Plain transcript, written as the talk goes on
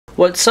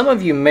What some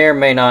of you may or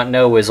may not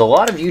know is a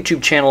lot of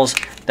YouTube channels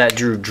that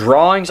drew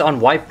drawings on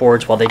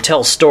whiteboards while they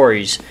tell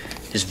stories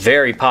is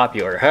very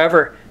popular.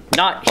 However,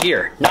 not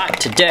here,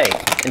 not today.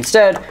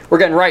 Instead, we're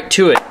getting right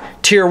to it.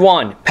 Tier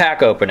 1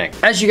 pack opening.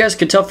 As you guys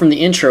could tell from the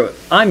intro,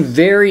 I'm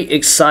very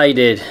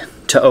excited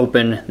to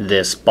open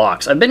this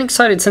box. I've been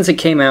excited since it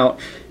came out.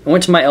 I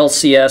went to my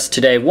LCS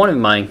today, one of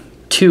my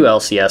 2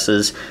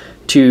 LCSs,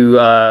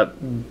 to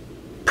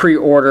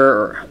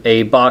pre-order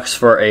a box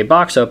for a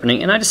box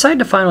opening, and I decided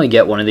to finally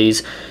get one of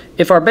these.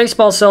 If our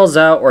baseball sells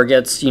out or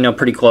gets,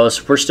 pretty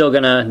close, we're still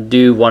gonna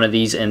do one of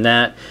these in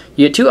that.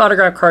 You get 2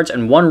 autograph cards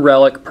and 1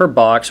 relic per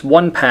box,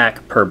 1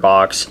 pack per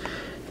box.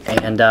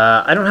 And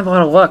I don't have a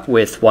lot of luck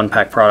with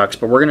 1-pack products,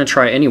 but we're gonna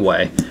try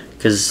anyway,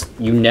 because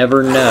you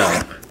never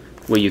know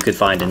what you could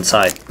find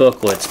inside.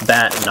 Booklets,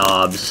 bat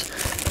knobs,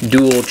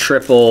 dual,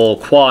 triple,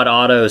 quad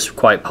autos,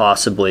 quite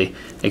possibly,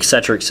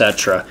 etc.,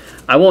 etc.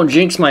 I won't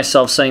jinx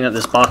myself saying that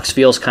this box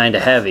feels kind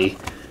of heavy,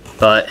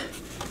 but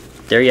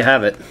there you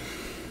have it.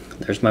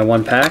 There's my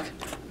 1-pack.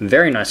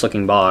 Very nice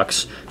looking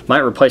box. Might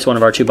replace one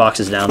of our 2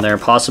 boxes down there,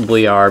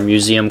 possibly our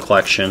museum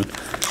collection.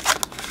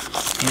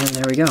 And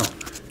there we go.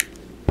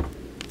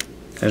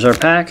 There's our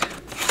pack.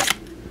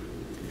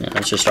 Yeah,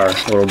 that's just our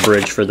little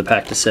bridge for the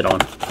pack to sit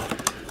on.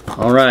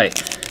 All right.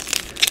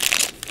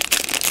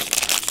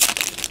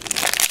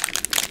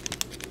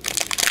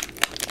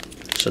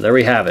 So there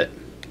we have it.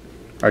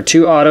 Our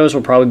 2 autos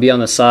will probably be on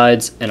the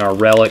sides and our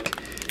relic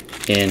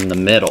in the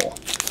middle.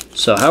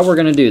 So how we're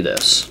gonna do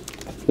this?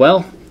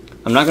 Well,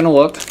 I'm not gonna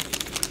look.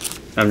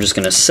 I'm just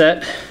gonna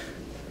set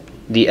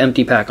the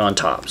empty pack on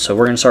top. So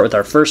we're gonna start with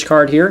our first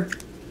card here.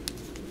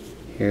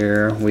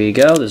 Here we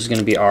go. This is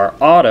gonna be our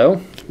auto,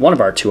 one of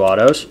our 2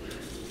 autos.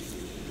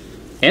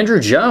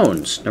 Andruw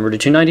Jones, number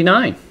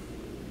 /299.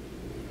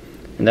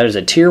 And that is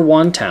a Tier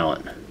 1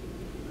 talent.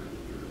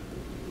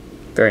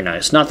 Very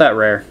nice. Not that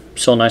rare.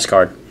 Still a nice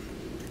card.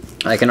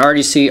 I can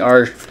already see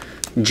our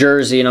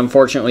jersey, and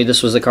unfortunately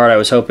this was the card I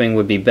was hoping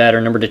would be better.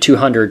 Number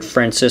 /200,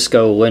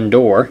 Francisco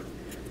Lindor.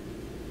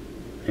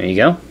 There you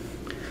go.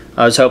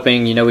 I was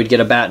hoping, we'd get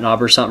a bat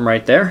knob or something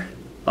right there.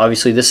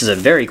 Obviously this is a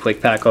very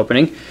quick pack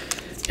opening.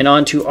 And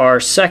on to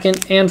our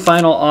second and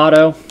final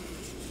auto.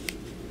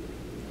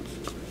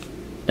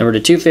 Number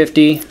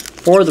 /250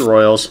 for the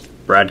Royals,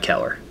 Brad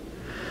Keller.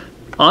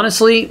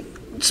 Honestly,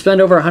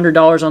 spend over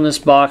 $100 on this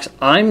box.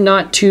 I'm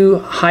not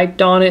too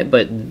hyped on it,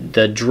 but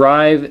the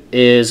drive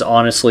is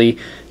honestly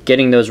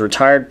getting those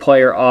retired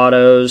player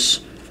autos,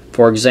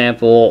 for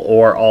example,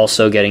 or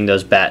also getting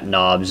those bat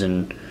knobs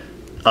and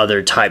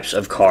other types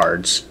of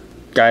cards.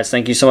 Guys,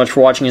 thank you so much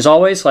for watching. As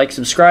always, like,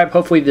 subscribe.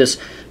 Hopefully this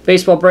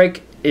baseball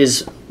break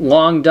is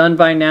long done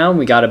by now and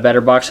we got a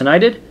better box than I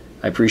did.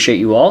 I appreciate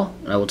you all,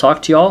 and I will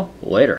talk to you all later.